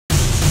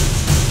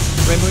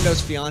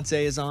Raymundo's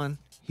fiance is on.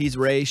 He's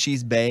Ray,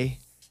 she's Bay,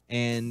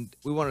 and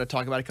we wanted to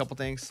talk about a couple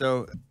things.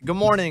 So, good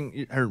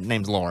morning. Her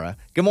name's Laura.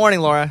 Good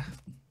morning, Laura.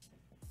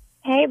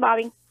 Hey,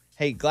 Bobby.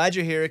 Hey, glad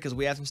you're here because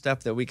we have some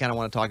stuff that we kind of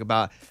want to talk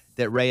about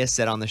that Ray has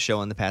said on the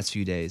show in the past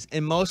few days.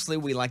 And mostly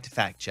we like to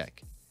fact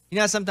check. You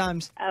know,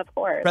 sometimes Of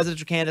course.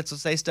 presidential candidates will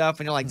say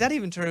stuff and you're like, is that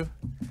even true?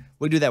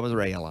 We do that with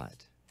Ray a lot.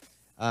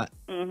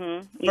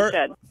 You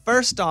should.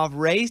 First off,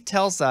 Ray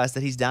tells us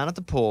that he's down at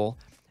the pool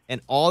and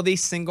all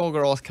these single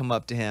girls come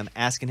up to him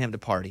asking him to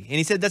party. And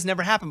he said that's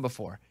never happened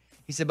before.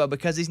 He said, but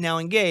because he's now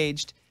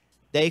engaged,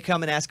 they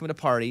come and ask him to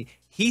party.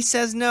 He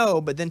says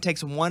no, but then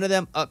takes one of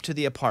them up to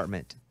the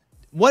apartment.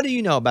 What do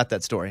you know about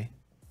that story?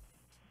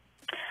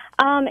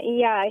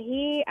 Yeah,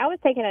 I was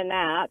taking a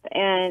nap,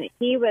 and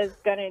he was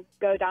going to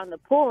go down the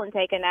pool and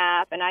take a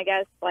nap, and I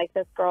guess, like,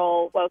 this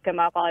girl woke him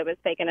up while he was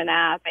taking a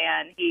nap,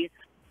 and he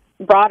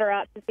brought her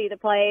up to see the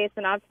place,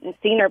 and I've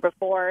seen her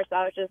before, so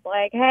I was just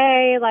like,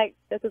 hey, like,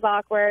 this is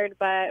awkward,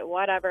 but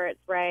whatever, it's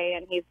Ray,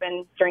 and he's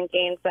been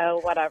drinking, so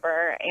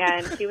whatever,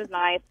 and she was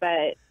nice,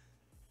 but,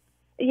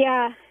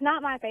 yeah,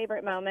 not my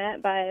favorite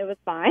moment, but it was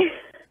fine.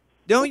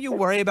 Don't you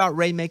worry about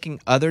Ray making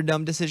other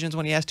dumb decisions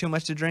when he has too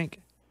much to drink?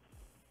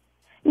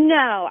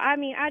 No, I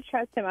mean, I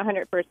trust him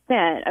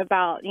 100%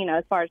 about,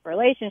 as far as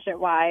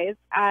relationship-wise.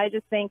 I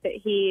just think that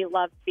he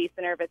loves to be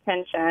center of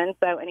attention,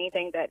 so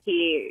anything that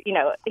he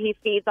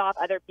feeds off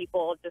other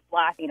people just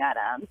laughing at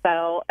him.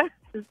 So,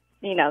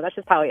 that's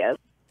just how he is.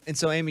 And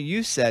so, Amy,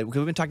 you said, because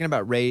we've been talking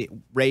about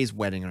Ray's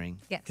wedding ring.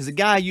 Yes. Because a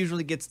guy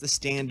usually gets the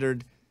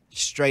standard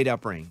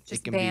straight-up ring.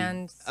 Just it can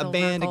band, be a silver,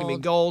 band, it can be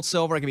gold. gold,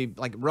 silver, it can be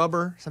like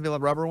rubber. Some people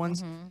have rubber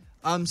ones.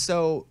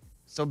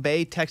 So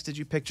Bay texted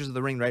you pictures of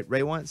the ring, right?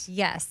 Ray wants?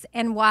 Yes.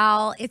 And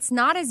while it's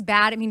not as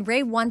bad, I mean,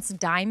 Ray wants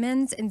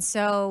diamonds. And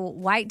so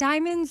white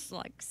diamonds,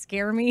 like,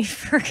 scare me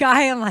for a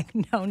guy. I'm like,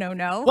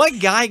 no. What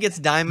guy gets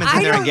diamonds in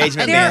I their don't-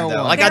 engagement there- band,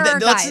 though? Like, there are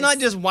let's guys. not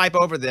just wipe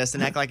over this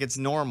and act like it's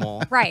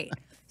normal. Right.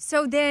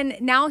 So then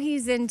now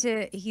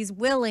he's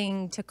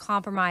willing to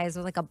compromise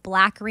with like a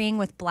black ring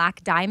with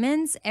black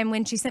diamonds. And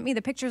when she sent me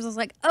the pictures, I was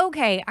like,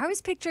 okay, I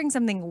was picturing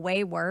something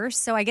way worse.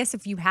 So I guess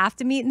if you have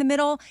to meet in the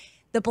middle,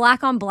 the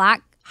black on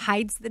black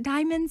hides the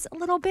diamonds a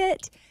little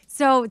bit.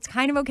 So it's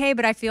kind of okay,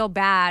 but I feel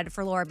bad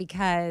for Laura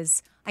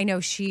because I know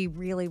she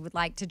really would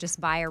like to just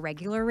buy a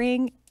regular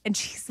ring and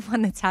she's the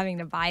one that's having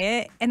to buy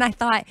it. And I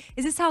thought,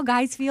 is this how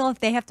guys feel if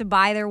they have to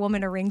buy their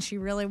woman a ring she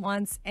really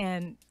wants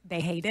and they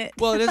hate it?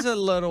 Well,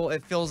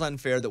 it feels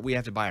unfair that we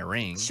have to buy a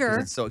ring. 'Cause Sure.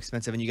 it's so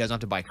expensive and you guys don't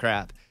have to buy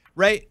crap.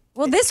 Right?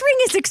 Well, this ring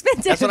is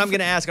expensive. That's what I'm going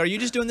to ask. Are you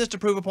just doing this to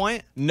prove a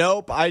point?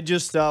 Nope, I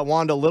just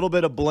wanted a little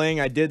bit of bling.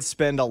 I did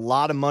spend a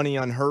lot of money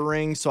on her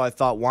ring, so I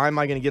thought, why am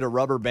I going to get a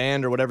rubber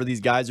band or whatever these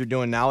guys are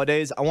doing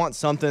nowadays? I want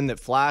something that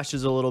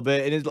flashes a little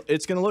bit, and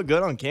it's going to look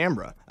good on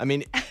camera. I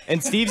mean,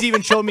 and Steve's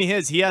even showed me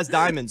his. He has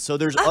diamonds, so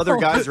there's other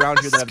guys around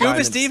here that have Scuba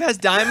diamonds. Steve has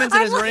diamonds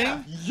in his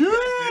ring?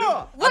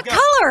 Yeah! What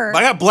color?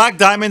 I got black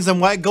diamonds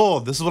and white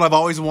gold. This is what I've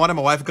always wanted.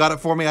 My wife got it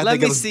for me. Let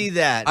me see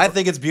that. I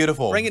think it's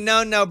beautiful. Bring it.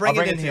 No, bring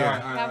it in to you. here.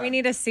 Yeah, we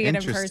need to see it in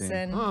Interesting.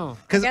 person.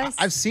 Because I guess-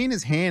 I've seen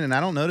his hand and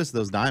I don't notice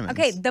those diamonds.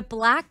 Okay, the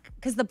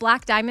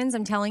black diamonds,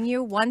 I'm telling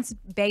you, once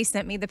Bay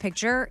sent me the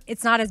picture,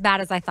 it's not as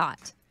bad as I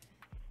thought.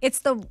 It's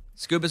the,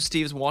 Scuba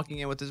Steve's walking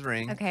in with his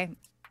ring. okay.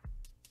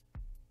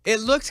 It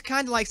looks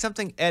kind of like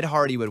something Ed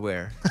Hardy would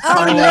wear.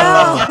 Oh,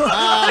 no.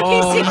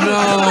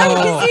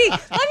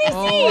 Let me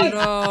see.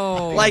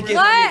 no. Like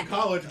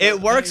What?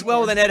 it works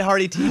well with an Ed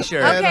Hardy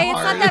t-shirt. Okay, it's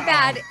not that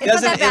bad. It's not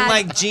Doesn't that it bad.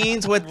 like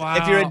jeans with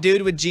if you're a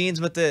dude with jeans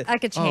with the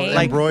Like a chain.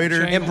 like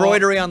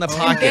embroidery on the Big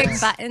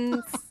pockets.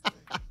 buttons.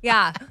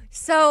 Yeah.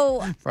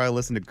 So, Probably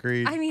listen to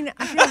Creed. I mean,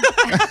 I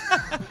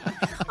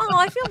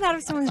feel bad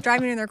if someone's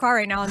driving in their car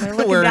right now and they're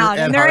looking Wearing down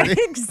and Ed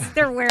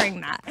they're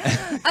wearing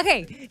that.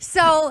 Okay,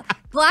 so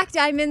black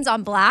diamonds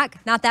on black,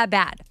 not that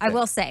bad, I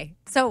will say.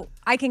 So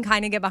I can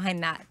kind of get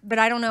behind that, but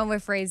I don't know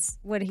if Ray's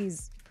what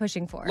he's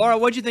pushing for. Laura,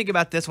 what'd you think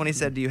about this when he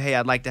said to you, "Hey,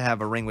 I'd like to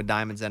have a ring with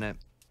diamonds in it"?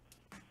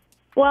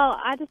 Well,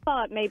 I just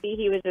thought maybe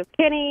he was just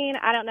kidding.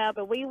 I don't know,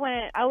 but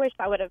I wish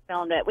I would have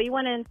filmed it. We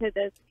went into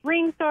this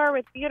ring store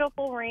with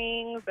beautiful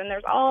rings, and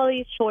there's all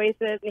these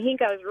choices, and he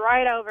goes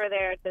right over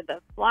there to the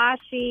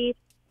flashy,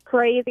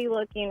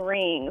 crazy-looking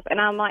rings.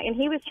 And I'm like, and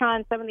he was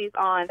trying some of these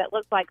on that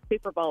looked like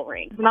Super Bowl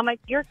rings. And I'm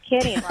like, you're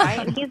kidding, right?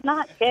 And he's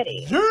not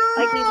kidding. Yeah!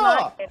 Like, he's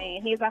not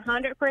kidding. He's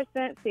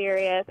 100%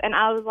 serious. And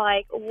I was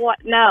like, what?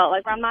 No.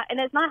 Like, I'm not. And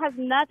has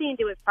nothing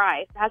to do with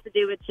price. It has to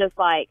do with just,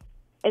 like,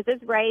 is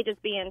this Ray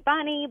just being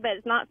funny, but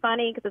it's not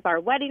funny because it's our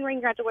wedding ring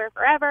you have to wear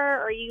forever?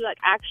 Or are you, like,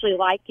 actually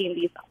liking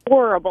these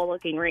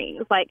horrible-looking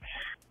rings? Like,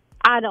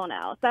 I don't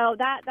know. So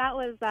that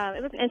was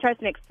it was an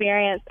interesting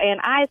experience, and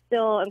I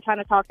still am trying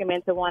to talk him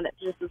into one that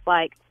just is,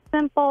 like,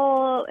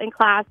 simple and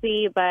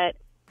classy, but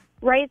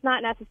Ray's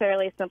not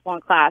necessarily simple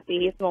and classy.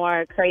 He's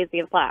more crazy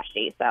and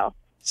flashy, so.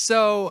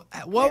 So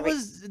what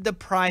was the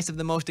price of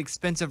the most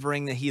expensive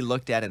ring that he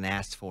looked at and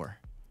asked for?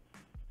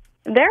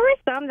 There were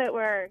some that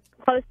were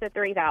close to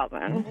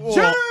 $3,000.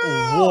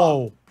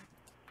 Whoa.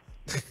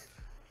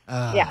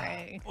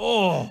 Yeah.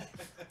 Oh.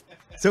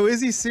 So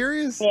is he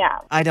serious? Yeah.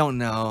 I don't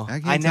know. I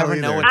can't I tell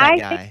never know either. with that I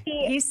guy.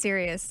 think He's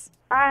serious.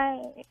 I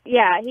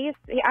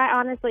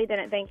honestly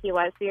didn't think he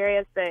was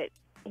serious, but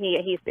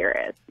he's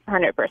serious,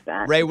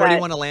 100%. Ray, where do you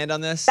But want to land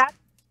on this? that's-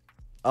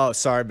 Oh,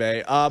 sorry,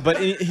 Bay. But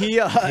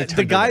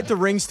the guy at the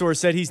ring store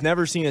said he's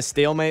never seen a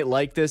stalemate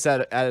like this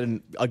at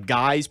a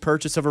guy's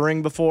purchase of a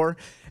ring before.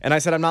 And I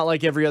said, I'm not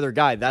like every other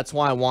guy. That's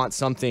why I want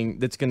something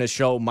that's going to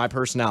show my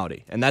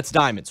personality. And that's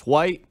diamonds.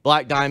 White,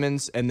 black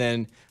diamonds, and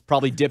then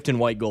probably dipped in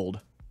white gold.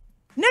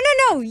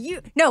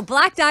 No,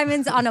 black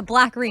diamonds on a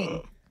black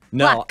ring.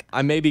 No, Black.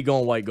 I may be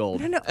going white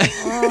gold. No.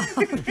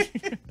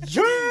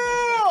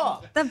 Yeah!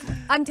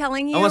 I'm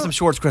telling you. I want some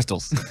Schwartz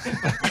crystals.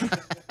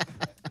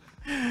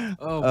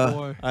 Oh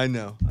boy. I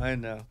know.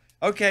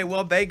 Okay,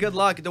 well, Bay, good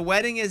luck. The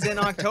wedding is in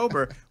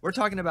October. We're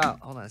talking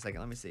about. Hold on a second.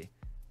 Let me see.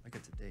 Look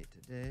at the date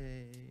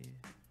today.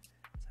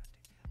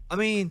 I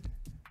mean,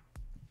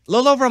 a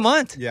little over a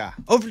month. Yeah.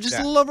 Over just a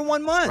little over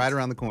 1 month. Right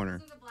around the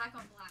corner.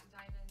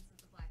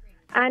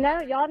 I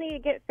know y'all need to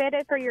get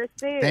fitted for your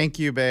suit. Thank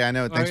you, Bay. I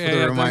know. Thanks Oh, for the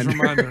yeah, reminder.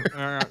 thanks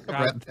for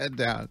Write that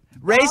down.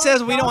 Ray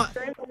says we don't.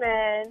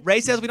 Groomsmen.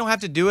 Ray says we don't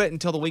have to do it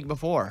until the week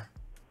before.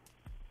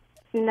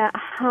 No,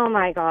 oh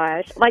my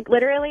gosh! Like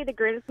literally, the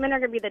groomsmen are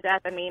gonna be the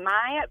death of me.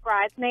 My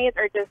bridesmaids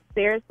are just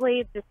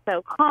seriously just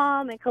so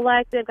calm and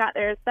collected, got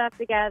their stuff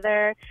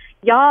together.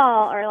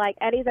 Y'all are like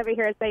Eddie's over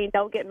here saying,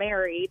 "Don't get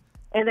married,"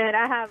 and then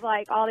I have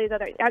like all these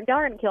other. Y'all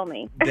are gonna kill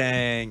me.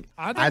 Dang.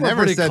 I, think I we're never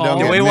pretty said calm. don't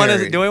Do get we want to?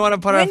 married. Do we want to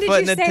put When our did foot you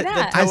in the say toe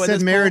that? I in said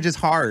this marriage pool? is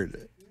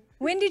hard.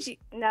 When did you?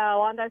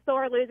 No, on the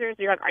sore losers,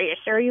 you're like, "Are you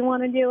sure you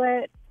want to do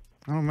it?"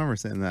 I don't remember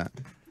saying that.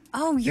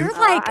 Oh, you're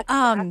I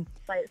like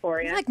Fight for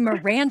you. you're like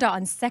Miranda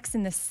on Sex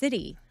in the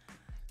City.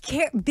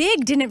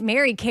 Big didn't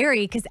marry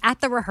Carrie because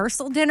at the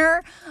rehearsal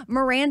dinner,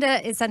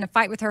 Miranda is in a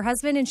fight with her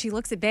husband, and she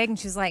looks at Big and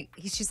she's like,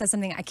 she says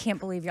something, "I can't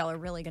believe y'all are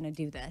really going to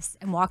do this,"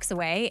 and walks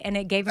away, and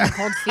it gave him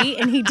cold feet,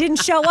 and he didn't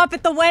show up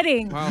at the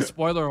wedding. Wow,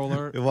 spoiler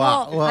alert.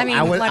 Well, I mean,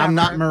 I'm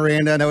not whatever.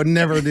 Miranda, and I would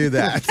never do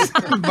that.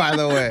 By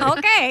the way.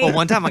 Okay. Well,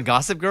 one time on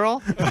Gossip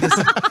Girl.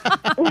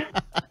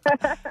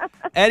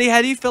 Eddie,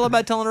 how do you feel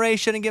about telling Ray he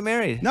shouldn't get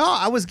married? No,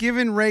 I was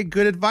giving Ray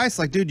good advice.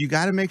 Like, dude, you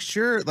got to make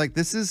sure. Like,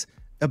 this is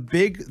a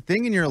big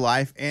thing in your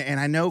life, and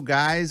I know,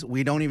 guys,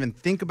 we don't even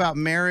think about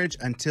marriage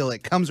until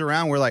it comes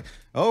around. We're like,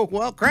 oh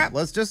well, crap,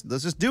 let's just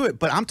do it.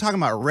 But I'm talking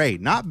about Ray,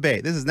 not Bay.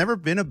 This has never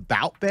been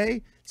about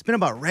Bay. It's been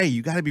about Ray.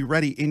 You got to be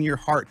ready in your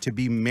heart to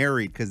be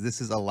married because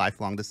this is a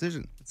lifelong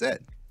decision. That's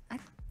it.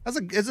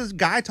 It's a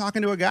guy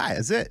talking to a guy.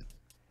 That's it.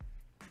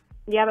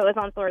 Yeah, but it was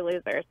on sore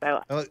losers,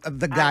 so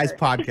The guy's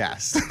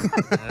podcast.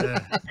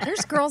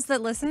 There's girls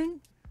that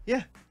listen.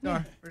 Yeah,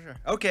 for sure.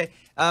 Okay,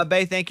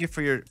 Bay, thank you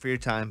for your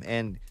time,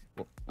 and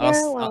You're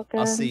I'll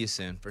welcome. see you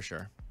soon for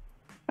sure.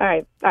 all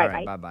right, All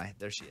right, bye.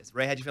 There she is.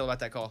 Ray, how'd you feel about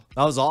that call?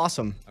 That was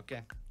awesome. Okay.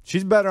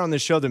 She's better on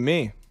this show than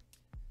me.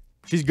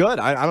 She's good.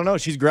 I don't know.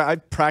 She's great. I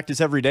practice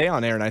every day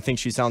on air, and I think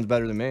she sounds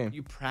better than me.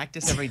 You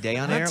practice every day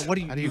on air? What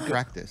do you How do you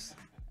practice?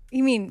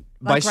 You mean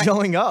By like, right-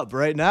 showing up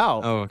right now.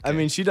 Oh, okay. I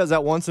mean, she does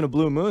that once in a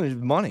blue moon. It's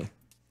money.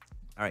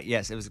 All right,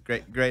 yes, it was a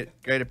great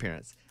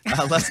appearance.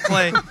 Let's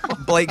play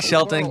Blake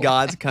Shelton,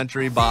 God's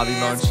Country, Bobby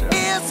Bones Show.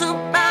 It's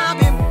a